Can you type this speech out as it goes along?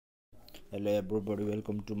Hello everybody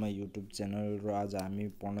welcome to my YouTube channel र आज हामी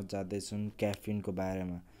पढ्न जाँदैछौँ क्याफिनको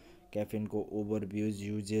बारेमा। क्याफिनको ओभरभ्युज,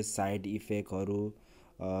 युजेस, साइड इफेक्टहरू,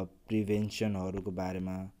 प्रिभेन्सनहरूको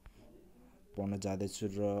बारेमा पढ्न जाँदैछु।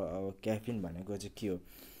 र क्याफिन भनेको चाहिँ के हो?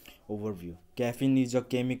 Overview. Caffeine is a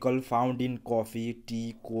chemical found in coffee, T,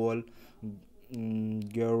 coal,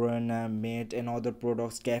 guarana, mate, and other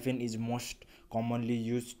products. Caffeine is most commonly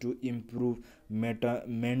used to improve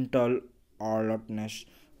mental alertness,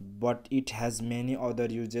 but it has many other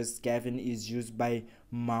uses. Caffeine is used by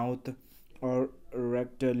mouth or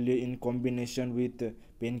rectally in combination with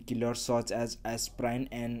painkillers such as aspirin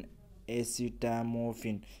and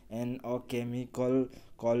acetaminophen, and a chemical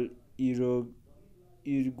called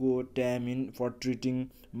ergotamine for treating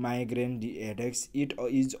migraine headaches. It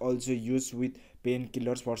is also used with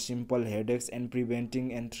painkillers for simple headaches and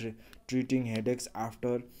preventing and treating headaches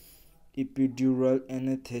after epidural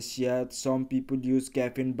anesthesia. Some people use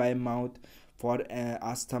caffeine by mouth for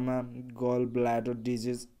asthma, gallbladder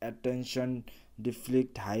disease, attention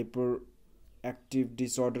deficit hyperactive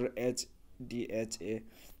disorder (HDHA),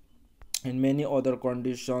 and many other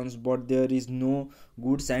conditions, but there is no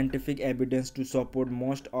good scientific evidence to support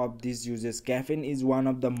most of these uses. Caffeine is one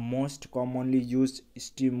of the most commonly used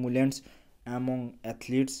stimulants among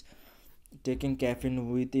athletes. Taking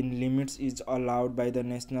caffeine within limits is allowed by the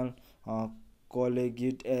National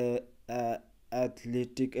Collegiate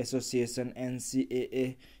Athletic Association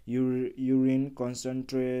 (NCAA). Urine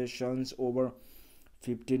concentrations over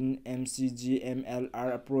 15 mcg/ml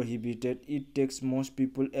are prohibited. It takes most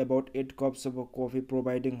people about 8 cups of coffee,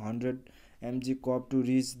 providing 100 mg cup to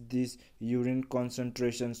reach this urine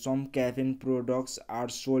concentration. Some caffeine products are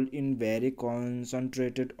sold in very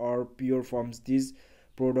concentrated or pure forms. These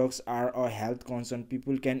products are a health concern.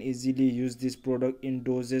 People can easily use this product in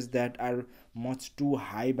doses that are much too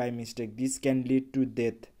high by mistake. This can lead to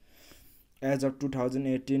death. As of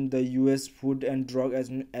 2018, the US Food and Drug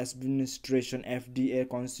Administration (FDA)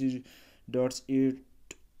 considers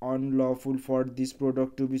it unlawful for this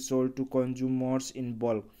product to be sold to consumers in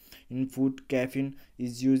bulk. In food, caffeine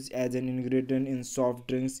is used as an ingredient in soft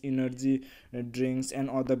drinks, energy drinks, and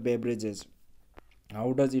other beverages.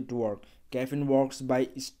 How does it work? Caffeine works by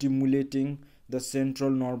stimulating the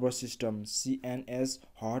central nervous system (CNS),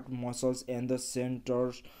 heart muscles, and the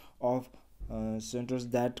centers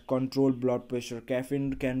that control blood pressure. Caffeine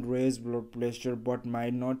can raise blood pressure but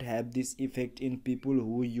might not have this effect in people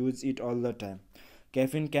who use it all the time.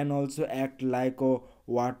 Caffeine can also act like a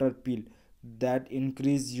water pill that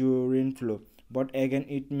increase urine flow, but again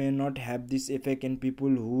it may not have this effect in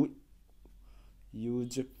people who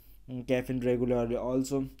use caffeine regularly.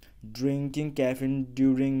 Also, drinking caffeine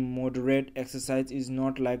during moderate exercise is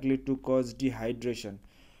not likely to cause dehydration.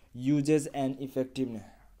 Uses and effectiveness.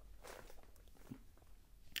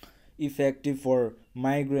 Effective for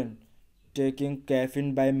migraine. Taking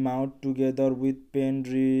caffeine by mouth together with pain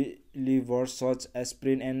relievers such as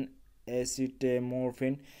aspirin and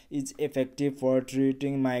acetaminophen is effective for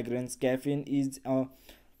treating migraines. Caffeine is a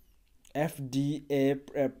FDA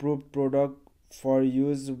approved product for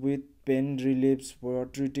use with pain reliefs for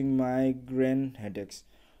treating migraine headaches.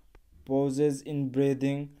 Pauses in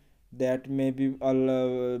breathing that may be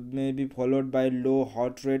followed by low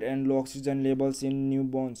heart rate and low oxygen levels in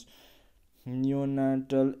newborns.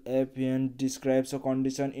 Neonatal apnea describes a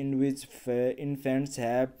condition in which infants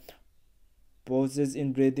have pauses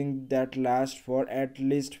in breathing that last for at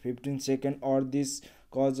least 15 seconds, or this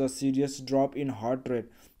causes a serious drop in heart rate.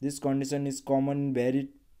 This condition is common in very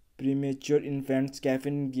premature infants.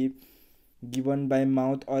 Caffeine given by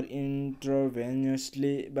mouth or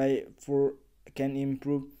intravenously can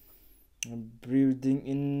improve breathing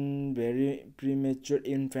in very premature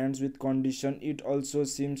infants with condition. It also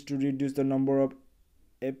seems to reduce the number of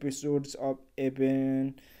episodes of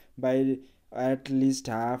apnea by at least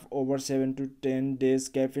half. Over 7 to 10 days,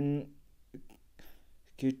 caffeine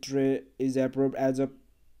citrate is approved as a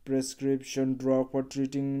prescription drug for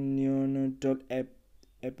treating neonatal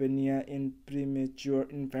apnea in premature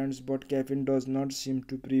infants, but caffeine does not seem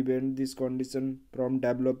to prevent this condition from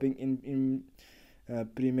developing in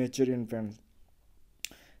premature infants.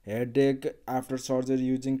 Headache after surgery.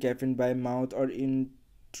 Using caffeine by mouth or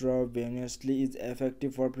intravenously is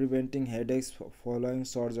effective for preventing headaches following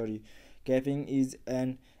surgery. Caffeine is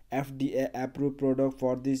an FDA approved product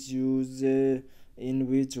for this use in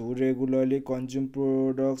which who regularly consume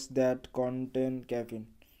products that contain caffeine.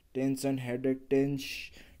 Tension headache.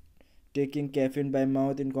 Taking caffeine by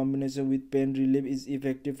mouth in combination with pain relief is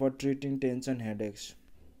effective for treating tension headaches.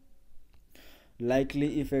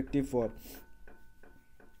 Likely effective for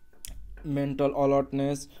mental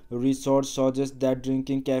alertness. Research suggests that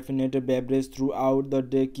drinking caffeinated beverages throughout the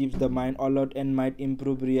day keeps the mind alert and might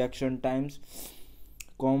improve reaction times.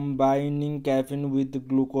 Combining caffeine with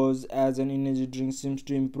glucose as an energy drink seems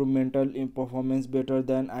to improve mental performance better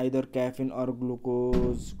than either caffeine or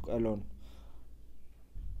glucose alone.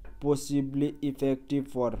 Possibly effective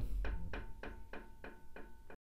for